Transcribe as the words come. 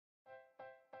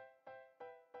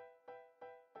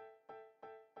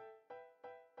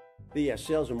The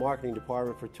sales and marketing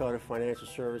department for Toyota Financial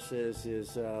Services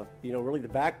is, really the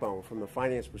backbone from the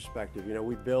finance perspective.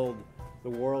 We build the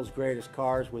world's greatest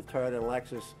cars with Toyota and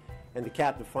Lexus, and the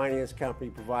captive finance company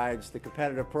provides the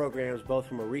competitive programs both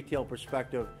from a retail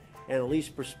perspective and a lease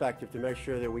perspective to make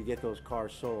sure that we get those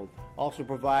cars sold. Also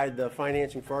provide the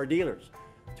financing for our dealers.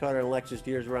 Toyota and Lexus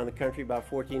dealers around the country,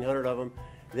 about 1,400 of them.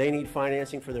 They need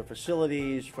financing for their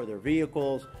facilities, for their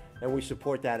vehicles, and we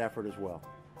support that effort as well.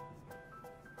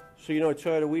 So, at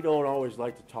Toyota, we don't always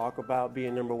like to talk about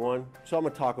being number one. So I'm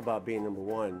going to talk about being number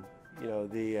one.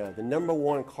 The number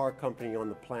one car company on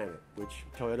the planet, which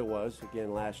Toyota was,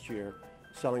 again, last year,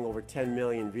 selling over 10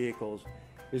 million vehicles,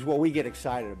 is what we get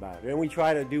excited about. And we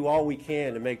try to do all we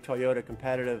can to make Toyota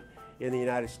competitive in the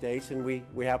United States, and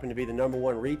we happen to be the number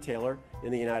one retailer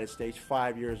in the United States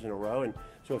 5 years in a row. And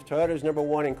so if Toyota is number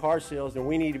one in car sales, then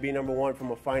we need to be number one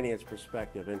from a finance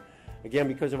perspective. And again,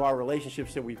 because of our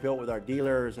relationships that we've built with our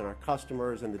dealers and our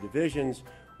customers and the divisions,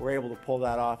 we're able to pull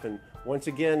that off. And once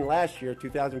again, last year,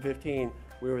 2015,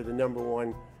 we were the number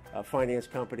one finance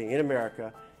company in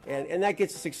America. And that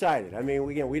gets us excited. I mean,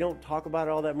 we don't talk about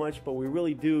it all that much, but we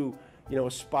really do,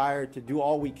 aspire to do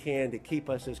all we can to keep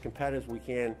us as competitive as we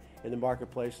can in the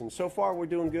marketplace. And so far, we're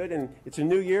doing good. And it's a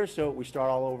new year, so we start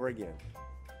all over again.